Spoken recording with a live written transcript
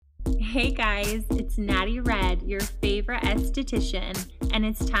Hey guys, it's Natty Red, your favorite esthetician, and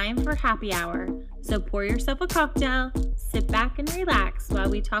it's time for happy hour. So pour yourself a cocktail, sit back and relax while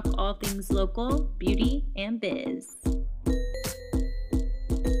we talk all things local, beauty, and biz.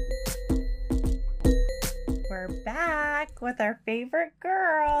 We're back with our favorite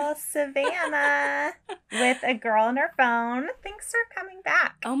girl, Savannah, with a girl on her phone. Thanks for coming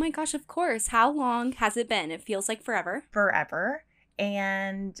back. Oh my gosh, of course. How long has it been? It feels like forever. Forever.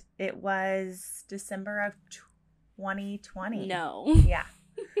 And it was December of 2020. No. Yeah.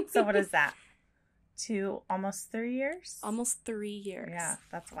 So what is that? Almost 3 years? Almost 3 years. Yeah,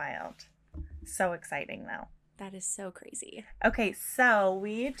 that's wild. So exciting, though. That is so crazy. Okay, so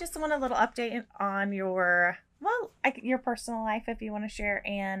we just want a little update on your personal life, if you want to share,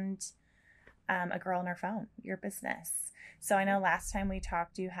 and a girl on her phone, your business. So I know last time we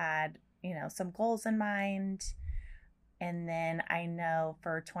talked, you had, some goals in mind. And then I know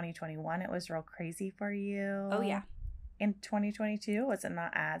for 2021, it was real crazy for you. Oh, yeah. In 2022, was it not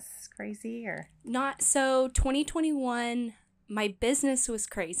as crazy or? Not so 2021, my business was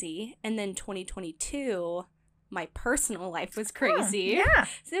crazy. And then 2022, my personal life was crazy. Oh, yeah.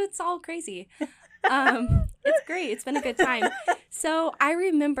 So it's all crazy. It's great. It's been a good time. So I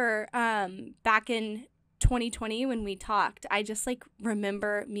remember back in 2020 when we talked, I just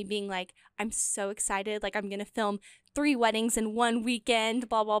remember me being like, I'm so excited. I'm going to film 3 weddings in one weekend,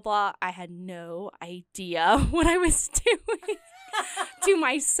 blah, blah, blah. I had no idea what I was doing to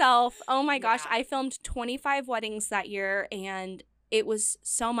myself. Oh my gosh. I filmed 25 weddings that year and it was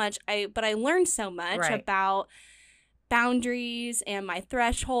so much. But I learned so much about boundaries and my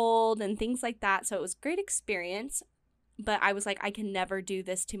threshold and things like that. So it was a great experience. But I was like, I can never do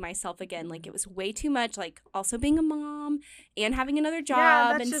this to myself again. It was way too much. Also being a mom and having another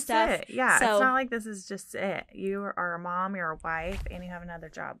job and stuff. It. Yeah, so, it's not like this is just it. You are a mom, you're a wife, and you have another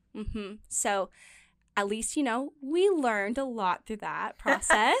job. Mm-hmm. So at least, we learned a lot through that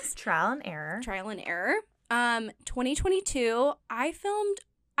process. Trial and error. 2022, I filmed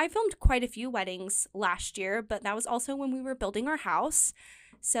quite a few weddings last year, but that was also when we were building our house.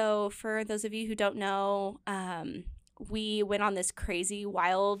 So for those of you who don't know, we went on this crazy,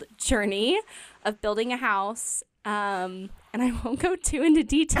 wild journey of building a house. And I won't go too into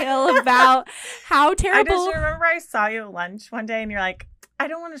detail about how terrible. I just remember I saw you at lunch one day and you're like, I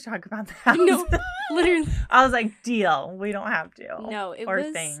don't want to talk about the house. No, literally. I was like, deal. We don't have to. No, it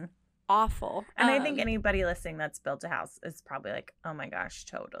was thing. Awful. And I think anybody listening that's built a house is probably like, oh my gosh,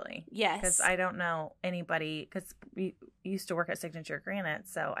 totally. Yes. Because I don't know anybody, because we used to work at Signature Granite,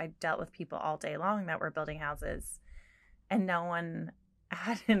 so I dealt with people all day long that were building houses. And no one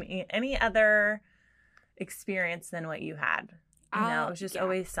had any other experience than what you had. It was just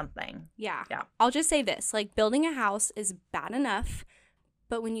always something. Yeah. I'll just say this. Building a house is bad enough,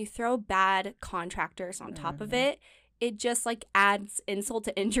 but when you throw bad contractors on top of it, it just adds insult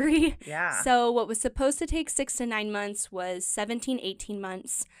to injury. Yeah. So what was supposed to take 6 to 9 months was 17, 18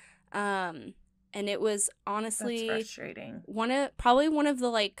 months. And it was honestly that's frustrating. One of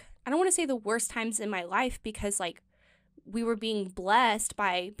the I don't want to say the worst times in my life because we were being blessed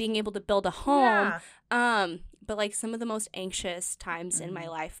by being able to build a home. Yeah. But some of the most anxious times in my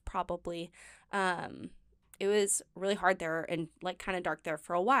life probably. It was really hard there and kind of dark there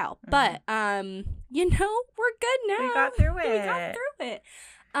for a while. But we're good now. We got through it.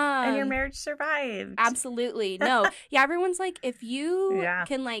 And your marriage survived. Absolutely. No. Yeah, everyone's if you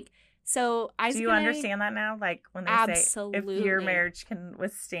can so Isaac. Do you understand that now? When they absolutely. Say if your marriage can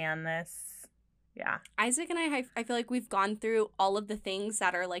withstand this. Yeah. Isaac and I feel like we've gone through all of the things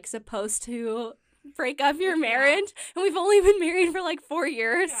that are supposed to break up your marriage. And we've only been married for 4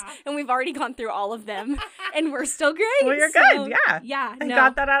 years. Yeah. And we've already gone through all of them. And we're still great. Well, you're good. Yeah. Yeah. I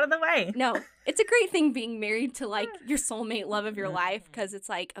got that out of the way. No, it's a great thing being married to your soulmate love of your life. Because it's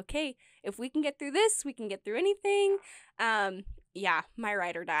okay, if we can get through this, we can get through anything. Yeah, my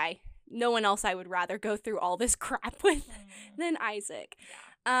ride or die. No one else I would rather go through all this crap with than Isaac.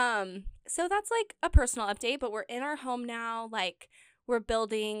 Yeah. So that's a personal update, but we're in our home now. We're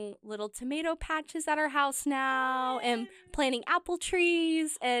building little tomato patches at our house now and planting apple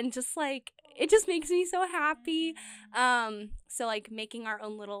trees and just it just makes me so happy. So making our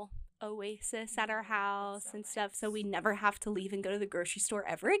own little oasis at our house and stuff so we never have to leave and go to the grocery store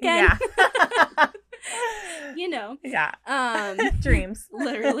ever again. Yeah. Yeah. Dreams.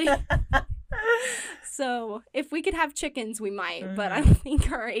 Literally. So if we could have chickens, we might, but I don't think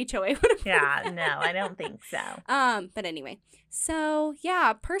our HOA would have. Yeah, no, I don't think so. But anyway, so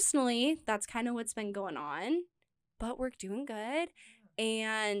yeah, personally, that's kind of what's been going on, but we're doing good.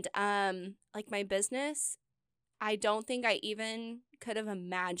 And my business, I don't think I even could have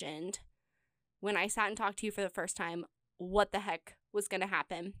imagined when I sat and talked to you for the first time what the heck was going to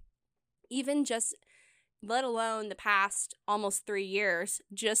happen. Even just, let alone the past almost 3 years,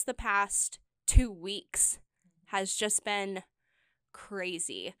 just the past 2 weeks has just been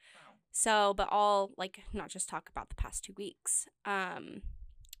crazy. Wow. So, but I'll, like, not just talk about the past 2 weeks.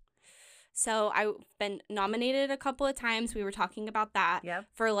 So I've been nominated a couple of times. We were talking about that. Yep.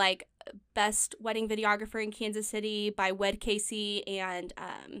 For, like, best wedding videographer in Kansas City by Wed Casey and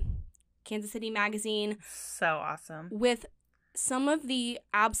Kansas City Magazine. So awesome. With some of the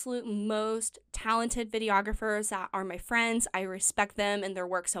absolute most talented videographers that are my friends. I respect them and their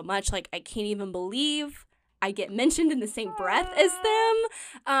work so much. Like, I can't even believe I get mentioned in the same breath as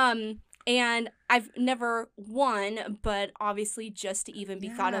them. And I've never won, but obviously just to even be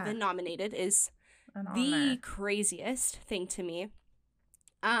thought of and nominated is the craziest thing to me.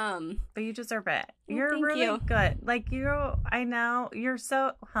 But you deserve it. Well, You're thank really you. good. Like, I know you're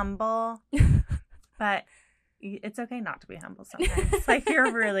so humble, but it's okay not to be humble sometimes. Like,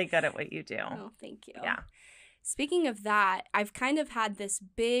 you're really good at what you do. Oh, thank you. Yeah. Speaking of that, I've kind of had this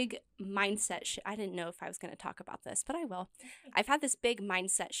big mindset shift. I didn't know if I was going to talk about this, but I will. I've had this big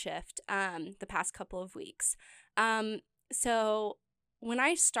mindset shift the past couple of weeks. So when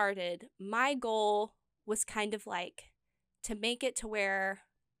I started, my goal was kind of like to make it to where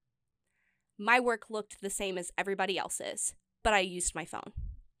my work looked the same as everybody else's, but I used my phone.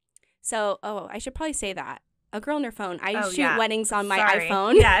 So, I should probably say that. A girl on her phone. I shoot weddings on my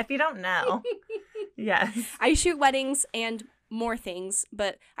iPhone. Yeah, if you don't know. Yes. I shoot weddings and more things,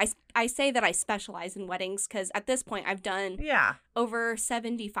 but I say that I specialize in weddings because at this point I've done over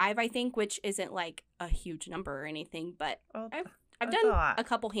 75, I think, which isn't like a huge number or anything, but I've done a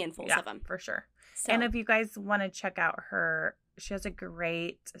couple handfuls of them. For sure. So. And if you guys want to check out she has a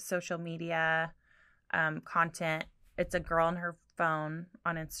great social media content. It's a girl on her phone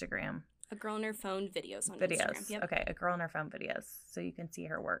on Instagram. A girl on her phone videos on Instagram. Yep. Okay, a girl on her phone videos. So you can see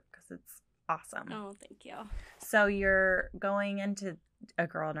her work because it's awesome. Oh, thank you. So you're going into a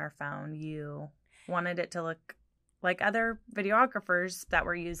girl on her phone. You wanted it to look like other videographers that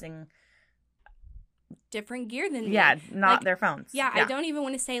were using different gear than me. Yeah, not like, their phones. Yeah, I don't even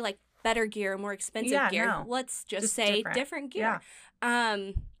want to say like better gear, more expensive gear. No. Let's just say different gear.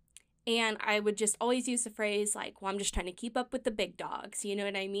 Yeah. And I would just always use the phrase like, well, I'm just trying to keep up with the big dogs. You know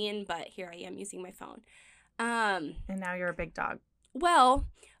what I mean? But here I am using my phone. And now you're a big dog. Well,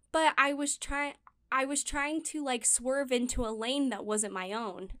 but I was trying to like swerve into a lane that wasn't my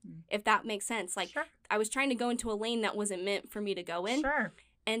own, if that makes sense. Like I was trying to go into a lane that wasn't meant for me to go in. Sure.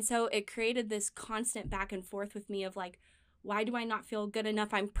 And so it created this constant back and forth with me of like, why do I not feel good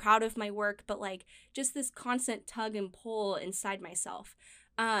enough? I'm proud of my work, but like just this constant tug and pull inside myself.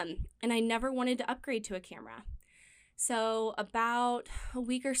 And I never wanted to upgrade to a camera. So about a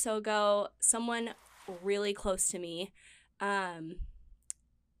week or so ago, someone really close to me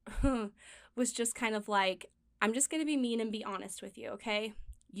was just kind of like, I'm just going to be mean and be honest with you, okay?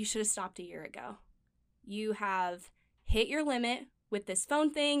 You should have stopped a year ago. You have hit your limit with this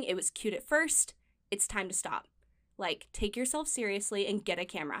phone thing. It was cute at first. It's time to stop. Like, take yourself seriously and get a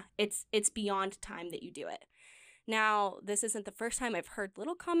camera. It's beyond time that you do it. Now, this isn't the first time I've heard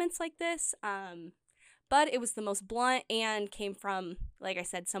little comments like this, but it was the most blunt and came from, like I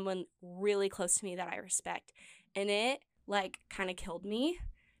said, someone really close to me that I respect. And it, like, kind of killed me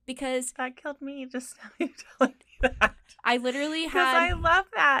because... That killed me just now you telling me that. I literally had... Because I love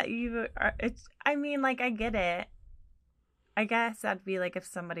that. I mean, like, I get it. I guess that'd be like if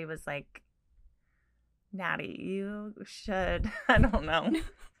somebody was like, Natty, you should, I don't know,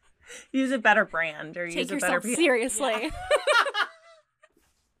 use a better brand or use a better... Take yourself seriously. Yeah.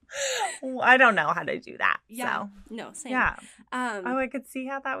 Well, I don't know how to do that. Yeah. So. No, same. Yeah. I could see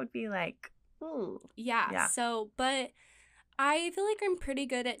how that would be like, ooh. Yeah. So, but I feel like I'm pretty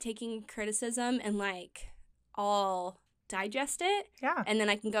good at taking criticism and like I'll digest it. Yeah. And then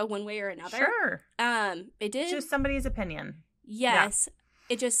I can go one way or another. Sure. It did. It's just somebody's opinion. Yes.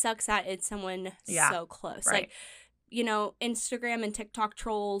 Yeah. It just sucks that it's someone so close. Right. Like, you know, Instagram and TikTok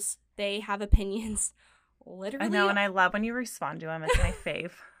trolls, they have opinions. Literally. I know, and I love when you respond to them. It's my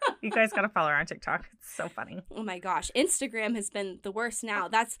fave. You guys got to follow her on TikTok. It's so funny. Oh my gosh. Instagram has been the worst now.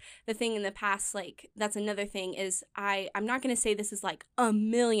 That's the thing in the past, like, that's another thing is I'm not going to say this is like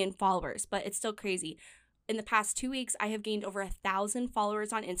 1 million followers, but it's still crazy. In the past 2 weeks, I have gained over 1,000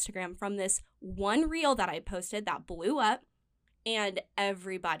 followers on Instagram from this one reel that I posted that blew up, and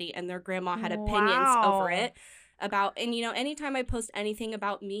everybody and their grandma had opinions over it about, and you know, anytime I post anything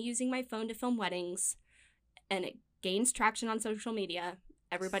about me using my phone to film weddings, and it gains traction on social media,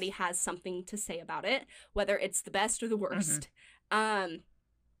 everybody has something to say about it, whether it's the best or the worst.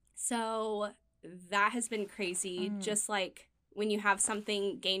 So that has been crazy. Just like when you have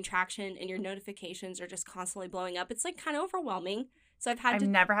something gain traction and your notifications are just constantly blowing up, it's like kind of overwhelming. So I've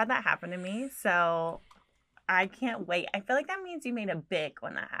never had that happen to me, so I can't wait. I feel like that means you made it big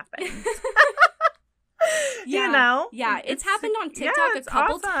when that happened. Yeah. You know? Yeah, it's happened on TikTok a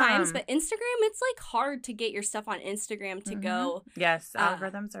couple times, but Instagram, it's like hard to get your stuff on Instagram to go. Yes,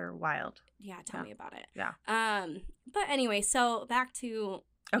 algorithms are wild. Yeah, tell me about it. Yeah. But anyway, so back to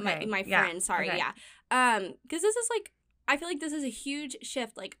my friend. Sorry, because this is like, I feel like this is a huge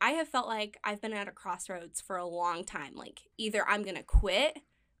shift. Like, I have felt like I've been at a crossroads for a long time. Like, either I'm going to quit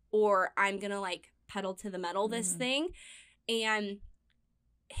or I'm going to, like, pedal to the metal this thing. And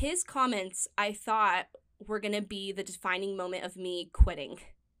his comments, I thought, were going to be the defining moment of me quitting,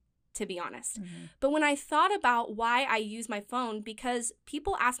 to be honest. But when I thought about why I use my phone, because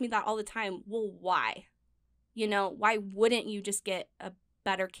people ask me that all the time, well, why? You know, why wouldn't you just get a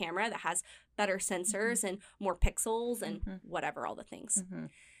better camera that has better sensors and more pixels and whatever, all the things.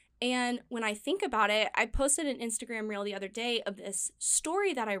 And when I think about it, I posted an Instagram reel the other day of this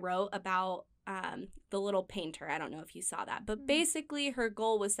story that I wrote about the little painter. I don't know if you saw that, but basically her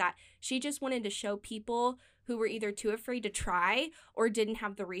goal was that she just wanted to show people who were either too afraid to try or didn't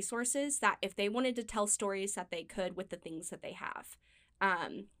have the resources, that if they wanted to tell stories that they could with the things that they have.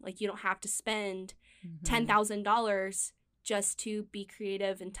 Like, you don't have to spend $10,000 just to be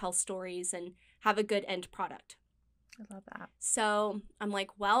creative and tell stories and have a good end product. I love that. So I'm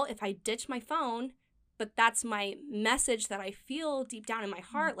like, well, if I ditch my phone, but that's my message that I feel deep down in my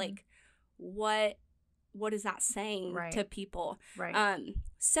heart, like, what is that saying to people?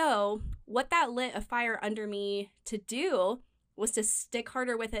 So what that lit a fire under me to do was to stick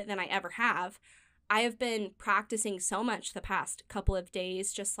harder with it than I ever have. I have been practicing so much the past couple of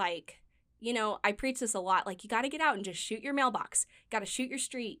days, just like, you know, I preach this a lot. Like, you got to get out and just shoot your mailbox. Got to shoot your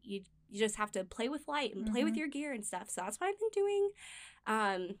street. You just have to play with light and play with your gear and stuff. So that's what I've been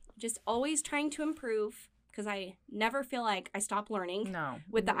doing. Just always trying to improve, because I never feel like I stop learning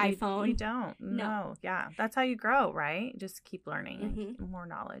with the iPhone. We don't. No. Yeah. That's how you grow, right? Just keep learning more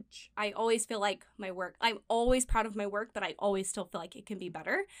knowledge. I always feel like my work, I'm always proud of my work, but I always still feel like it can be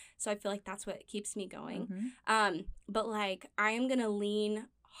better. So I feel like that's what keeps me going. But like, I am going to lean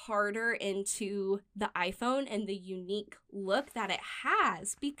harder into the iPhone and the unique look that it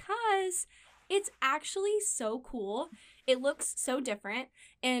has, because it's actually so cool. It looks so different.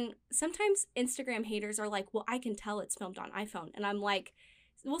 And sometimes Instagram haters are like, well, I can tell it's filmed on iPhone. And I'm like,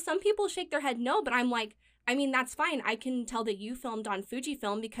 well, some people shake their head no, but I'm like, I mean, that's fine. I can tell that you filmed on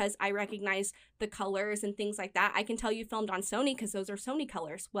Fujifilm because I recognize the colors and things like that. I can tell you filmed on Sony because those are Sony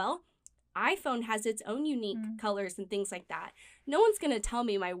colors. Well, iPhone has its own unique colors and things like that. No one's going to tell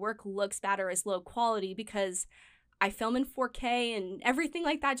me my work looks bad or is low quality because I film in 4K and everything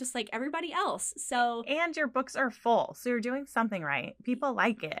like that, just like everybody else. So, and your books are full, so you're doing something right. People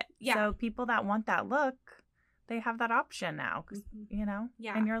like it. Yeah. So people that want that look, they have that option now, you know?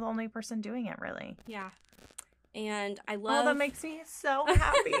 Yeah. And you're the only person doing it, really. Yeah. And I love... Oh, that makes me so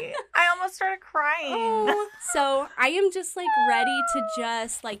happy. I almost started crying. Oh, so I am just, like, ready to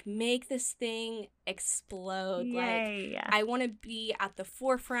just, like, make this thing explode. Yay. Like, I want to be at the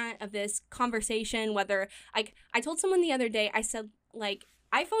forefront of this conversation, whether... Like, I told someone the other day, I said, like,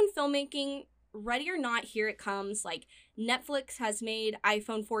 iPhone filmmaking, ready or not, here it comes. Like, Netflix has made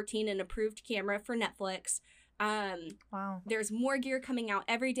iPhone 14 an approved camera for Netflix. Wow. There's more gear coming out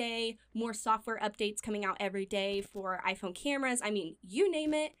every day, more software updates coming out every day for iPhone cameras. I mean, you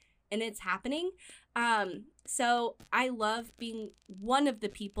name it, and it's happening. So I love being one of the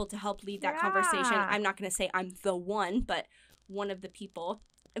people to help lead that conversation. I'm not going to say I'm the one, but one of the people.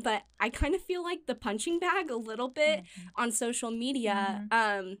 But I kind of feel like the punching bag a little bit on social media.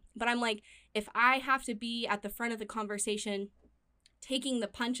 But I'm like, if I have to be at the front of the conversation taking the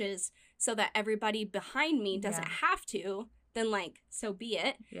punches so that everybody behind me doesn't have to, then, like, so be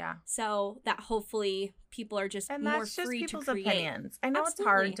it. Yeah. So that hopefully people are just and more that's just free people's to create. Opinions. I know it's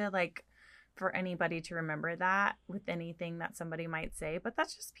hard to, like, for anybody to remember that with anything that somebody might say, but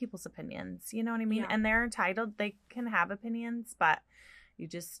that's just people's opinions. You know what I mean? Yeah. And they're entitled. They can have opinions, but you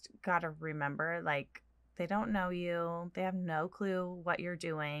just got to remember, like, they don't know you. They have no clue what you're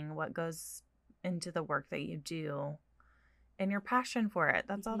doing, what goes into the work that you do. And your passion for it,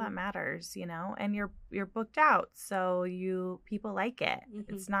 that's all that matters, you know. And you're booked out, so people like it.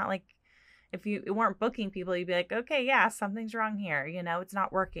 It's not like if you weren't booking people, you'd be like, okay, yeah, something's wrong here, you know, it's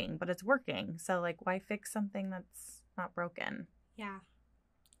not working, but it's working. So, like, why fix something that's not broken? Yeah.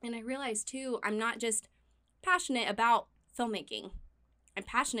 And I realized too, I'm not just passionate about filmmaking. I'm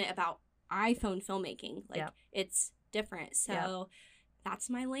passionate about iPhone filmmaking. Like, Yep. it's different. So Yep. that's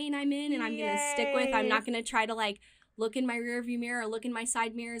my lane I'm in, and I'm going to Yay. stick with. I'm not going to try to, like, look in my rearview mirror or look in my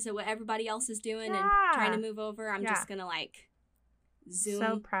side mirrors at what everybody else is doing and trying to move over. I'm just going to, like, zoom.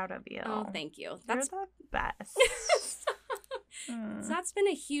 So proud of you. Oh, thank you. You're the best. So that's been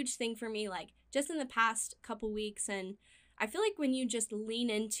a huge thing for me, like, just in the past couple weeks. And I feel like when you just lean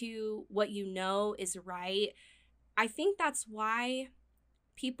into what you know is right, I think that's why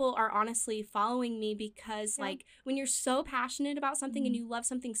people are honestly following me, because like when you're so passionate about something and you love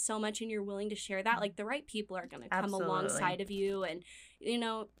something so much and you're willing to share that, like the right people are going to come alongside of you. And, you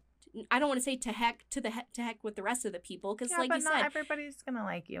know, I don't want to say to heck with the rest of the people, because like you said, not everybody's gonna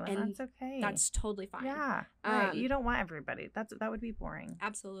like you, and that's okay. That's totally fine. Yeah, right. You don't want everybody. That would be boring.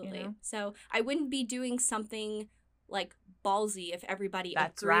 Absolutely. You know? So I wouldn't be doing something like ballsy if everybody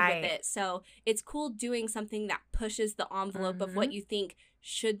agreed with it. So it's cool doing something that pushes the envelope of what you think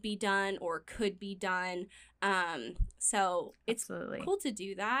should be done or could be done. So it's cool to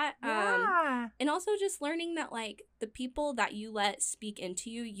do that. And also just learning that, like, the people that you let speak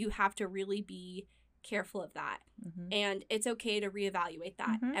into you, you have to really be careful of that. And it's okay to reevaluate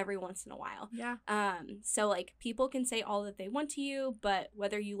that every once in a while. Yeah. So, like, people can say all that they want to you, but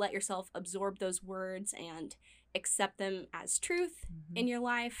whether you let yourself absorb those words and accept them as truth in your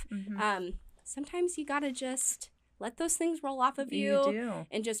life, sometimes you gotta just let those things roll off of you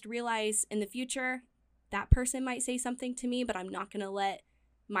and just realize in the future that person might say something to me, but I'm not gonna let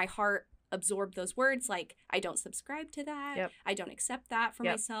my heart absorb those words. Like, I don't subscribe to that. I don't accept that for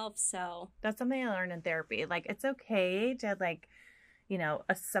myself. So that's something I learned in therapy. Like, it's okay to, like, you know,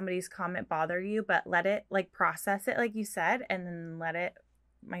 somebody's comment bother you, but let it, like, process it, like you said, and then let it,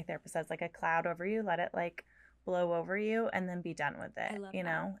 my therapist says, like a cloud over you, let it, like, blow over you, and then be done with it. You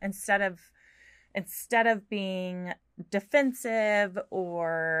know, instead of being defensive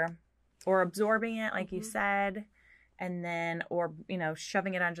or absorbing it, like you said, and then, or, you know,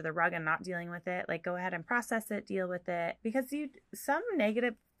 shoving it under the rug and not dealing with it, like, go ahead and process it, deal with it, because some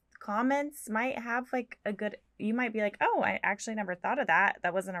negative comments might have, like, you might be like, oh, I actually never thought of that.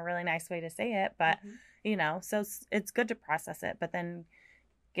 That wasn't a really nice way to say it, but you know, so it's good to process it, but then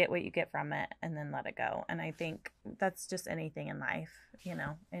get what you get from it and then let it go. And I think that's just anything in life, you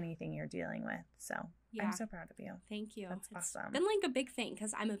know, anything you're dealing with. So I'm so proud of you. Thank you. That's awesome. It's been, like, a big thing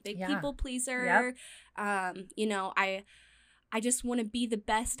because I'm a big people pleaser. You know, I just want to be the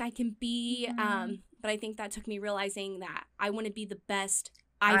best I can be. But I think that took me realizing that I want to be the best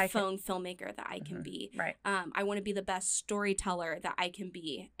iPhone filmmaker that I can be. Right. I want to be the best storyteller that I can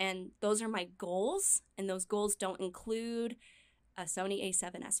be. And those are my goals. And those goals don't include a Sony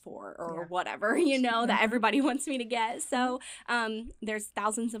A7S4 or whatever, you know, that everybody wants me to get. So there's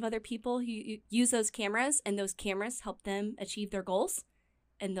thousands of other people who use those cameras, and those cameras help them achieve their goals.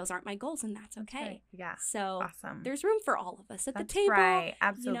 And those aren't my goals, and that's okay. Right. Yeah. So awesome. There's room for all of us at the table. Right.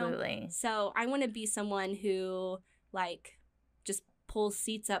 Absolutely. You know? So I want to be someone who, like, just pulls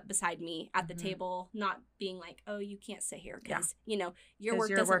seats up beside me at the table, not being like, oh, you can't sit here because, you know, your work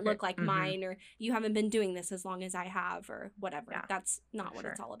doesn't look like mine, or you haven't been doing this as long as I have, or whatever. Yeah, that's not what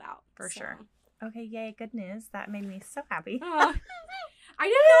it's all about. For sure. Okay, yay, good news. That made me so happy. I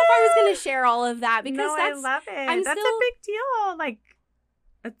didn't know if I was going to share all of that, because I love it. That's a big deal. Like,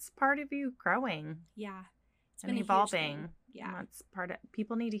 it's part of you growing. Yeah. It's been evolving. Yeah. And that's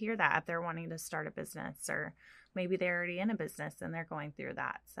people need to hear that if they're wanting to start a business, or maybe they're already in a business and they're going through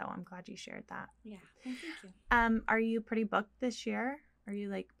that. So I'm glad you shared that. Yeah. Thank you. Are you pretty booked this year? Are you,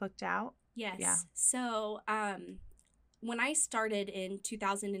 like, booked out? Yes. Yeah. So, when I started in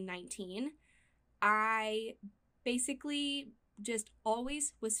 2019, I basically just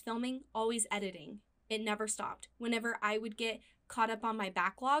always was filming, always editing. It never stopped. Whenever I would get caught up on my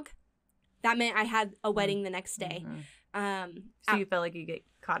backlog, that meant I had a wedding the next day. So you feel like you get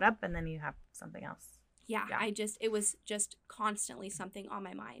caught up and then you have something else. Yeah. It was just constantly something on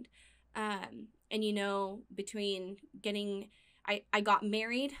my mind. And, you know, between I got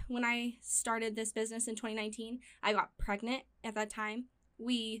married when I started this business in 2019. I got pregnant at that time.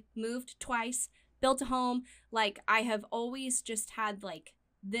 We moved twice, built a home. Like, I have always just had, like,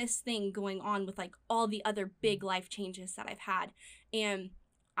 this thing going on with, like, all the other big life changes that I've had. And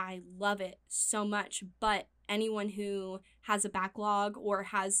I love it so much. But anyone who has a backlog or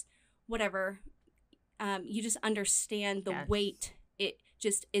has whatever, you just understand the weight. It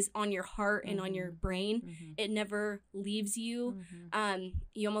just is on your heart and on your brain. It never leaves you.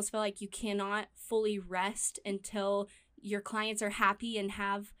 You almost feel like you cannot fully rest until your clients are happy and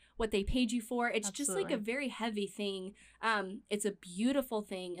have what they paid you for. It's just, like, a very heavy thing. It's a beautiful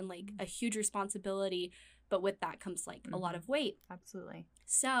thing and, like, a huge responsibility. but with that comes like a lot of weight. Absolutely.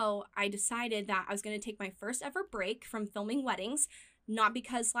 So I decided that I was going to take my first ever break from filming weddings, not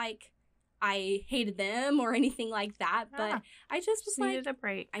because like I hated them or anything like that, but I just was needed a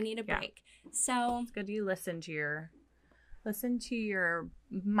break. I need a break. So it's good you listen to your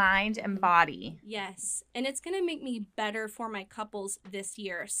mind and body. Yes. And it's going to make me better for my couples this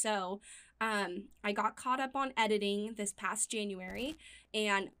year. So I got caught up on editing this past January,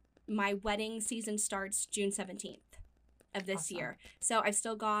 and my wedding season starts June 17th of this year. So I've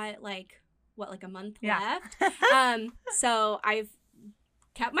still got like a month left. So I've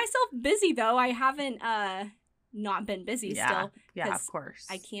kept myself busy though. I haven't not been busy still. Yeah, of course.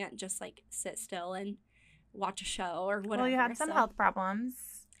 I can't just like sit still and watch a show or whatever. Well, you had some health problems.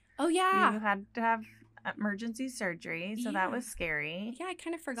 Oh yeah. You had to have emergency surgery, so that was scary. Yeah, I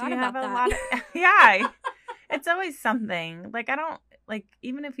kind of forgot about that. It's always something. Like I don't like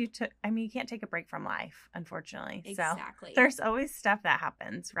even if you you can't take a break from life, unfortunately. Exactly. So there's always stuff that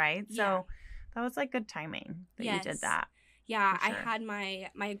happens, right? So that was like good timing that you did that. Yeah, sure. I had my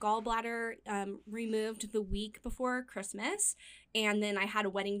gallbladder removed the week before Christmas, and then I had a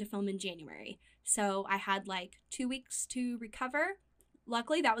wedding to film in January. So I had like 2 weeks to recover.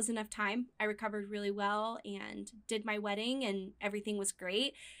 Luckily, that was enough time. I recovered really well and did my wedding, and everything was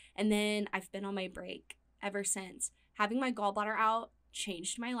great. And then I've been on my break ever since. Having my gallbladder out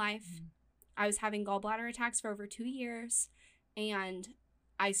changed my life. I was having gallbladder attacks for over 2 years, and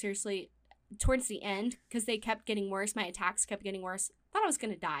I seriously, towards the end, because they kept getting worse, my attacks kept getting worse, thought I was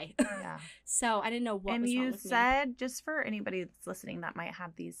going to die. Yeah. So I didn't know what was wrong with me. And you said, just for anybody that's listening that might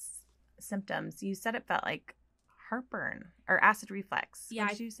have these symptoms, you said it felt like heartburn or acid reflux. Yeah.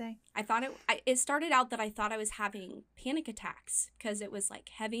 What did you say? I thought it started out that I thought I was having panic attacks because it was like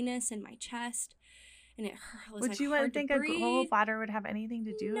heaviness in my chest. And it was Would like you hard think to a breathe. gallbladder would have anything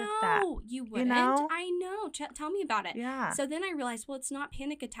to do with that? No, you wouldn't. You know? I know. Tell me about it. Yeah. So then I realized, well, it's not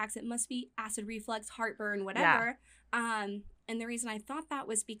panic attacks. It must be acid reflux, heartburn, whatever. Yeah. And the reason I thought that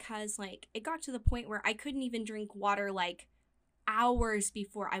was because, like, it got to the point where I couldn't even drink water, like, hours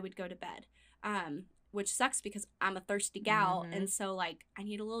before I would go to bed. Which sucks because I'm a thirsty gal. And so, like, I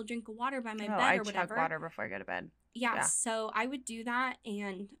need a little drink of water by my bed or whatever. I chug water before I go to bed. Yeah. So I would do that,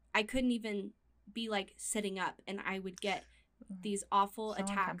 and I couldn't even be like sitting up, and I would get these awful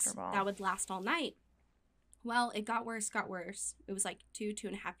attacks that would last all night. Well, it got worse. It was like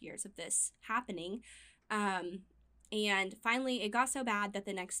 2.5 years of this happening. And finally it got so bad that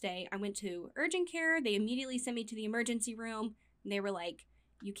the next day I went to urgent care. They immediately sent me to the emergency room, and they were like,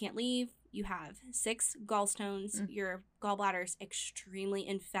 you can't leave. You have 6 gallstones. Your gallbladder's extremely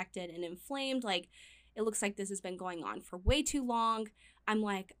infected and inflamed. Like, it looks like this has been going on for way too long. I'm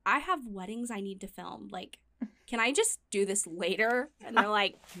like, I have weddings I need to film. Like, can I just do this later? And they're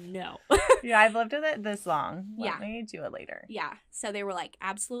like, no. Yeah, I've lived with it this long. Let me do it later. Yeah. So they were like,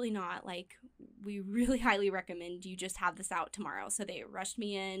 absolutely not. Like, we really highly recommend you just have this out tomorrow. So they rushed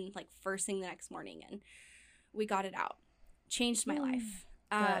me in like first thing the next morning, and we got it out. Changed my life.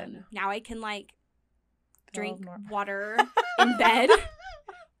 Now I can like drink water in bed.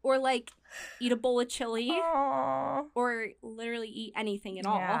 Or, like, eat a bowl of chili. Aww. Or literally eat anything at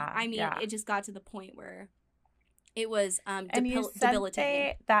all. I mean, it just got to the point where it was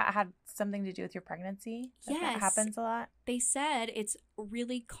debilitating. That had something to do with your pregnancy? Yes. That happens a lot? They said it's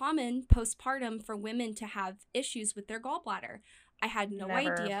really common postpartum for women to have issues with their gallbladder. I had no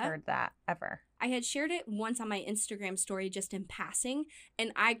idea. Never heard that, ever. I had shared it once on my Instagram story just in passing,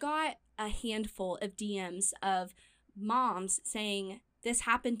 and I got a handful of DMs of moms saying, this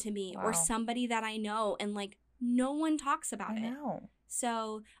happened to me, or somebody that I know, and like no one talks about it.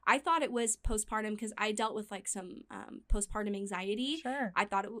 So I thought it was postpartum because I dealt with like some postpartum anxiety. Sure.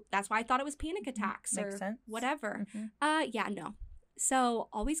 That's why I thought it was panic attacks or whatever. Yeah, no. So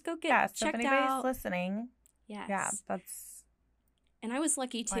always go get checked out. If anybody's listening, that's. And I was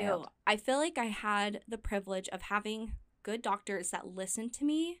lucky too. Wild. I feel like I had the privilege of having good doctors that listened to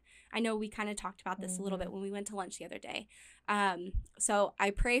me. I know we kind of talked about this a little bit when we went to lunch the other day. So I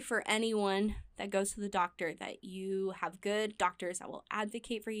pray for anyone that goes to the doctor that you have good doctors that will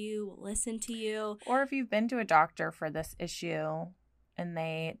advocate for you, will listen to you. Or if you've been to a doctor for this issue and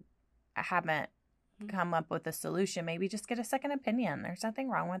they haven't come up with a solution, maybe just get a second opinion. There's nothing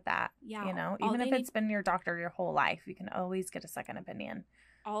wrong with that. Yeah. You know, even if it's been your doctor your whole life, you can always get a second opinion.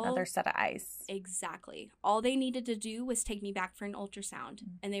 Another set of eyes. Exactly. All they needed to do was take me back for an ultrasound,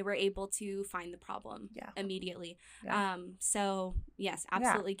 and they were able to find the problem immediately. Yeah. So, yes,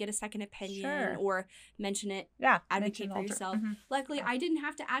 absolutely. Get a second opinion or mention it. Yeah. Advocate for yourself. Luckily, I didn't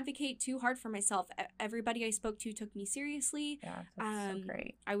have to advocate too hard for myself. Everybody I spoke to took me seriously. Yeah, that's so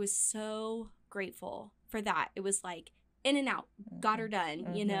great. I was so grateful for that. It was like in and out, got her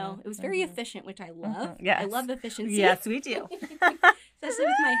done, you know. It was very efficient, which I love. Yes. I love efficiency. Yes, we do. Especially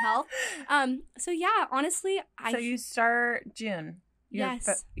with my health. So yeah, honestly, So you start June.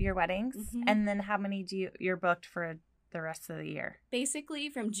 Yes. Your weddings. And then how many you're booked for the rest of the year? Basically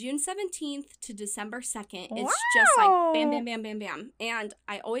from June 17th to December 2nd. It's just like bam, bam, bam, bam, bam. And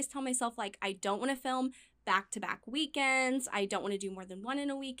I always tell myself, like, I don't want to film back-to-back weekends. I don't want to do more than one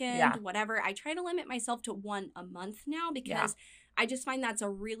in a weekend, whatever. I try to limit myself to one a month now because I just find that's a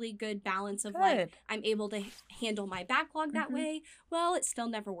really good balance of like, I'm able to handle my backlog that way. Well, it still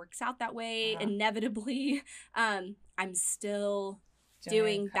never works out that way. Inevitably, I'm still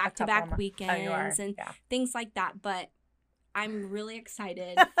doing back-to-back weekends and things like that. But I'm really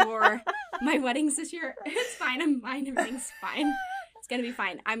excited for my weddings this year. It's fine. I'm fine. Everything's fine. It's going to be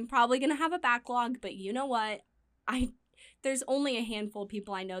fine. I'm probably going to have a backlog, but you know what? There's only a handful of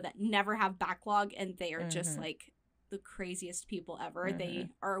people I know that never have backlog, and they are just like the craziest people ever. They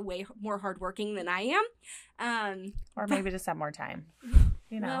are way more hardworking than I am. Or maybe just have more time.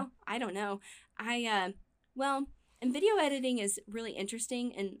 You know. Well, I don't know. And video editing is really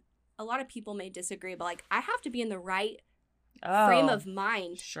interesting, and a lot of people may disagree, but like I have to be in the right frame of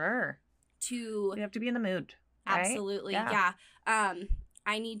mind. Sure. You have to be in the mood. Right? Absolutely. Yeah.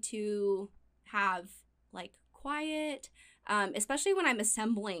 I need to have like quiet, especially when I'm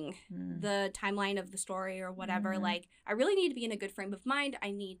assembling the timeline of the story or whatever. Like I really need to be in a good frame of mind.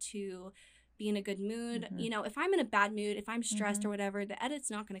 I need to be in a good mood. You know, if I'm in a bad mood, if I'm stressed or whatever, the edit's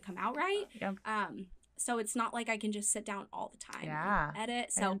not going to come out right. Yep. So it's not like I can just sit down all the time and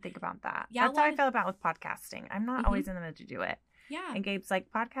edit. So I didn't think about that. Yeah, that's how I feel about with podcasting. I'm not always in the mood to do it. Yeah. And Gabe's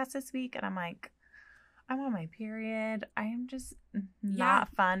like, podcast this week, and I'm like, I'm on my period. I am just not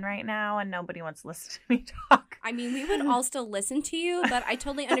fun right now, and nobody wants to listen to me talk. I mean, we would all still listen to you, but I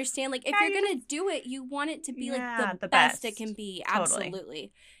totally understand. Like, if you're going to do it, you want it to be, like, the best it can be. Totally.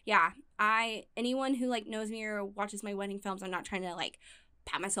 Absolutely. Yeah. Anyone who, like, knows me or watches my wedding films, I'm not trying to, like,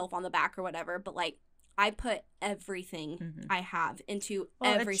 pat myself on the back or whatever, but, like, I put everything I have into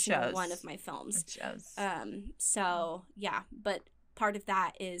every single one of my films. It shows. So, yeah. But part of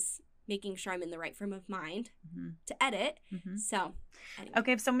that is making sure I'm in the right frame of mind to edit. So, anyway.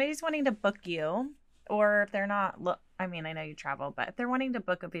 Okay, if somebody's wanting to book you, or if they're not, I mean, I know you travel, but if they're wanting to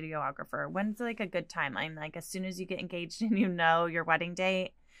book a videographer, when's like a good timeline? Like as soon as you get engaged and you know your wedding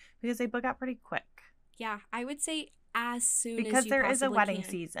date, because they book out pretty quick. Yeah, I would say as soon as you because there is a wedding can.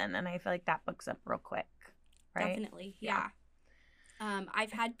 Season, and I feel like that books up real quick, right? Definitely, yeah.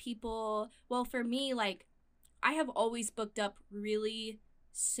 I've had people. Well, for me, like I have always booked up really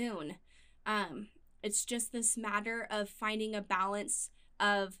soon. It's just this matter of finding a balance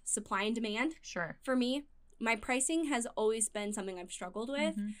of supply and demand. Sure. For me, my pricing has always been something I've struggled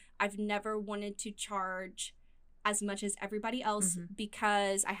with. I've never wanted to charge as much as everybody else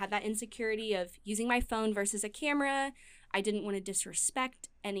because I had that insecurity of using my phone versus a camera. I didn't want to disrespect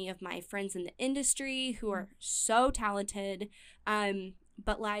any of my friends in the industry who are so talented.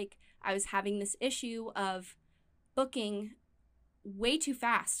 But like I was having this issue of booking way too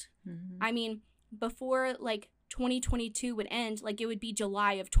fast. I mean, before like 2022 would end, like it would be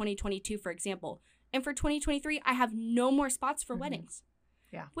July of 2022, for example. And for 2023, I have no more spots for weddings.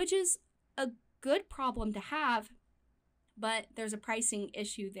 Yeah. Which is a good problem to have, but there's a pricing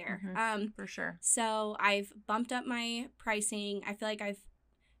issue there. For sure. So I've bumped up my pricing. I feel like I've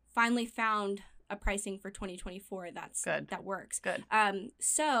finally found a pricing for 2024 that's good. That works. Good.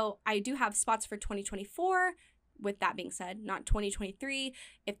 So I do have spots for 2024. With that being said, not 2023.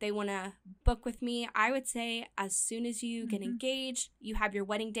 If they want to book with me, I would say as soon as you get engaged, you have your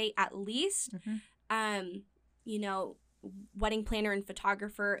wedding date at least. You know, wedding planner and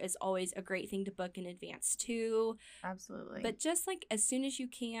photographer is always a great thing to book in advance too. Absolutely. But just like as soon as you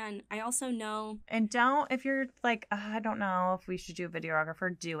can. I also know. And if you're like, I don't know if we should do a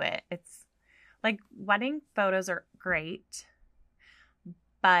videographer, do it. It's like wedding photos are great,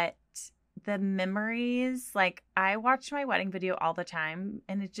 but the memories, like I watch my wedding video all the time,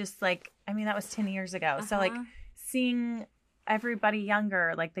 and it's just like, I mean, that was 10 years ago. So like seeing everybody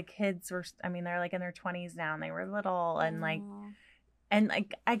younger, like the kids were, I mean, they're like in their 20s now and they were little, and like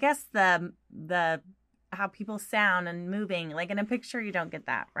I guess the how people sound and moving, like in a picture you don't get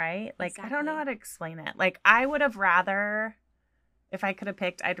that, right? Like exactly. I don't know how to explain it. Like I would have rather, if I could have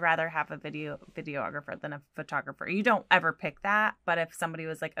picked, I'd rather have a videographer than a photographer. You don't ever pick that, but if somebody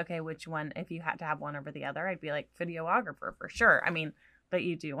was like, okay, which one, if you had to have one over the other, I'd be like videographer for sure. I mean, but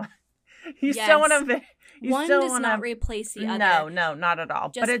you do want, still want to, one still does wanna, not replace the other. No, not at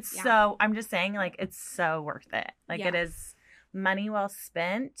all. But it's I'm just saying, like, it's so worth it. Like it is money well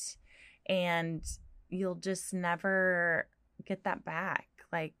spent. and you'll just never get that back.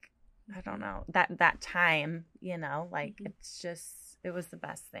 Like, I don't know, that time, you know, like it was the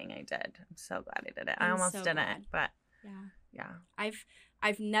best thing I did. I'm so glad I did it. I almost didn't, but yeah.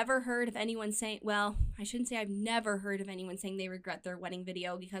 I've never heard of anyone saying, well, I shouldn't say I've never heard of anyone saying they regret their wedding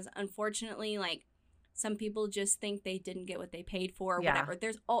video, because unfortunately, like, some people just think they didn't get what they paid for or whatever.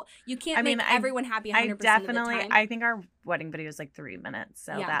 You can't make everyone happy 100% of the time. I think our wedding video was like 3 minutes.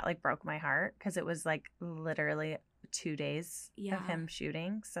 So that like broke my heart, because it was like literally 2 days of him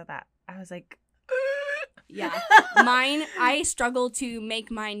shooting. So that I was like, yeah. Mine, I struggle to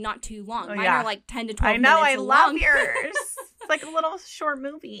make mine not too long. Mine are like 10 to 12 minutes long. I know, I love yours. It's like a little short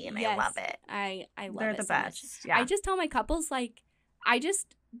movie, and I love it. I love They're it the so best. much. Yeah. I just tell my couples, like, I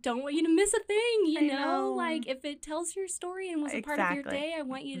just don't want you to miss a thing, you know? Like, if it tells your story and was a part of your day, I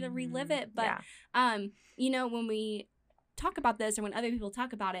want you to relive it. But, you know, when we talk about this, or when other people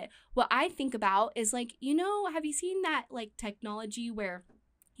talk about it, what I think about is, like, you know, have you seen that, like, technology where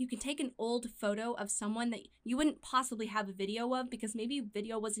you can take an old photo of someone that you wouldn't possibly have a video of, because maybe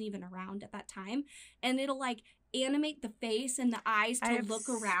video wasn't even around at that time, and it'll, like, animate the face and the eyes to look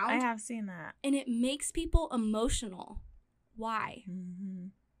around. I have seen that. And it makes people emotional. Why? Mm-hmm.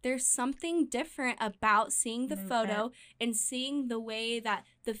 There's something different about seeing the photo and seeing the way that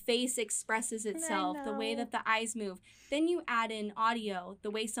the face expresses itself, the way that the eyes move. Then you add in audio,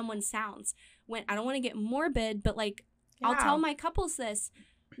 the way someone sounds. When I don't want to get morbid, but, like, I'll tell my couples this.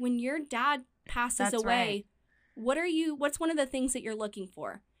 When your dad passes away, what's one of the things that you're looking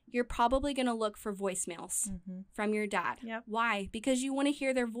for? You're probably going to look for voicemails from your dad. Yep. Why? Because you want to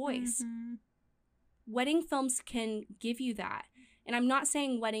hear their voice. Mm-hmm. Wedding films can give you that. And I'm not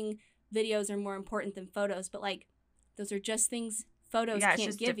saying wedding videos are more important than photos, but, like, those are just things photos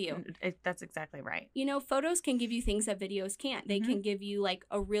can't give you. That's exactly right. You know, photos can give you things that videos can't. They can give you, like,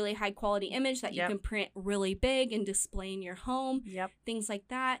 a really high quality image that you can print really big and display in your home. Yep. Things like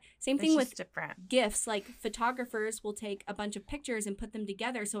that. Same thing with gifts. Like, photographers will take a bunch of pictures and put them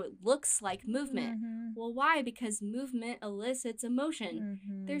together so it looks like movement. Mm-hmm. Well, why? Because movement elicits emotion.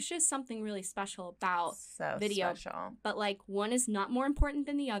 Mm-hmm. There's just something really special about video. Special. But, like, one is not more important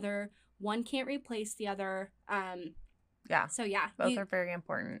than the other. One can't replace the other. Yeah. So, yeah. Both are very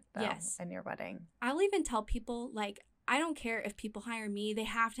important, though, in your wedding. I'll even tell people, like, I don't care if people hire me. They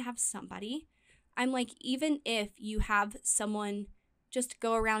have to have somebody. I'm like, even if you have someone just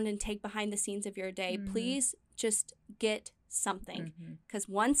go around and take behind the scenes of your day, please just get something. Because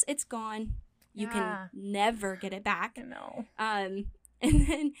once it's gone, you can never get it back. I know. And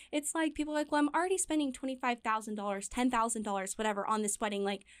then it's like, people are like, well, I'm already spending $25,000, $10,000, whatever, on this wedding.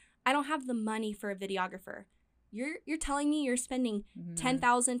 Like, I don't have the money for a videographer. You're telling me you're spending $10,000,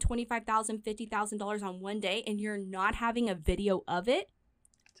 $25,000, $50,000 on one day, and you're not having a video of it?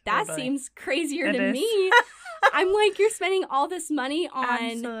 That seems crazier to me. I'm like, you're spending all this money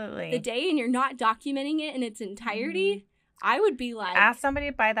on the day, and you're not documenting it in its entirety? I would be like, ask somebody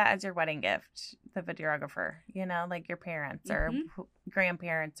to buy that as your wedding gift, the videographer, you know, like your parents or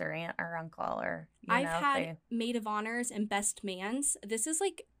grandparents or aunt or uncle, or, you I've had maid of honors and best mans. This is,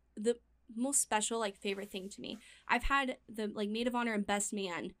 like, the most special, like, favorite thing to me. I've had the, like, maid of honor and best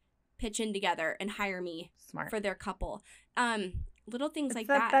man pitch in together and hire me for their couple. Little things like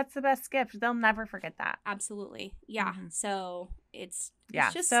that. That's the best gift. They'll never forget that. Absolutely. Yeah. So it's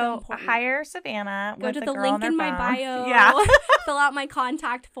just so important. Hire Savannah. Go with to the the girl link in my phone. bio. Yeah. Fill out my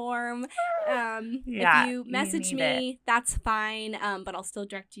contact form. If you message me, that's fine. But I'll still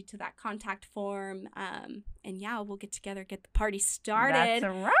direct you to that contact form. And yeah, we'll get together, get the party started. That's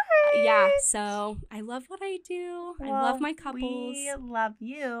right. Yeah. So I love what I do. I love my couples. We love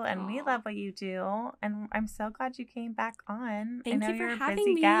you, and we love what you do. And I'm so glad you came back on. Thank you for you're having a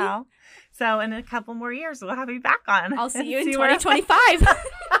busy me. Gal. So in a couple more years, we'll have you back on. I'll see you in 2025.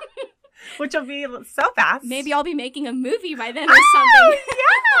 Which will be so fast. Maybe I'll be making a movie by then or something.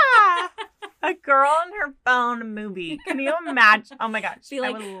 Yeah. A girl and her phone movie. Can you imagine? Oh my gosh.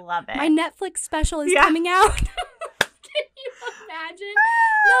 Like, I would love it. My Netflix special is coming out. Can you imagine?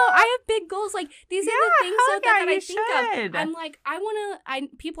 No, I have big goals. Like, these are the things that I think of. I'm like,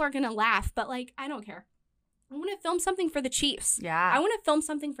 people are going to laugh, but, like, I don't care. I want to film something for the Chiefs. Yeah. I want to film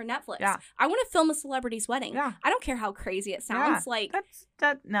something for Netflix. Yeah. I want to film a celebrity's wedding. Yeah. I don't care how crazy it sounds. Yeah. Like,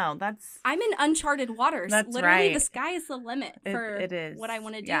 that's I'm in uncharted waters. That's Literally, right. the sky is the limit for it is. what I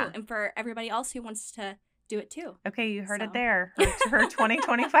want to do, Yeah. and for everybody else who wants to do it too. Okay, you heard it there. Her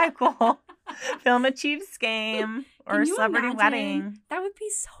 2025 goal. Film a Chiefs game or a celebrity wedding. That would be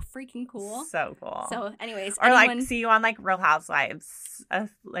so freaking cool. So cool. So anyways. Or like see you on like Real Housewives,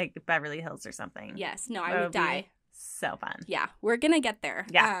 like Beverly Hills or something. Yes. No, I would die. So fun. Yeah, we're going to get there.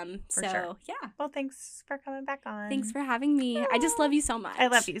 Yeah, for sure. Yeah. Well, thanks for coming back on. Thanks for having me. I just love you so much. I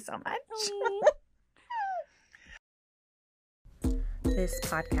love you so much. This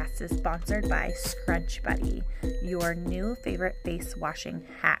podcast is sponsored by Scrunch Buddy, your new favorite face washing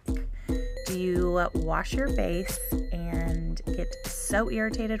hack. Do you wash your face and get so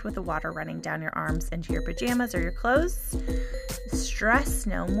irritated with the water running down your arms into your pajamas or your clothes? Stress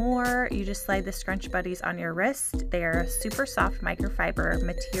no more. You just slide the Scrunch Buddies on your wrist. They are a super soft microfiber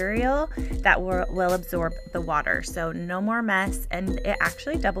material that will absorb the water. So no more mess, and it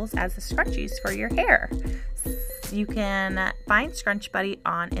actually doubles as the scrunchies for your hair. You can find Scrunch Buddy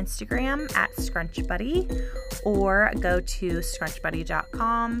on Instagram at Scrunch Buddy or go to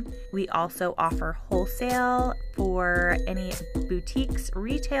scrunchbuddy.com. We also offer wholesale for any boutiques,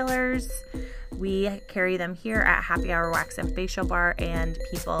 retailers. We carry them here at Happy Hour Wax and Facial Bar, and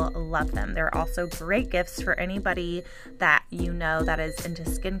people love them. They're also great gifts for anybody that you know that is into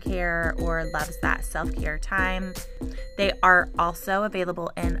skincare or loves that self-care time. They are also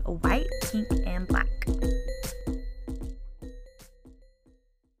available in white, pink, and black.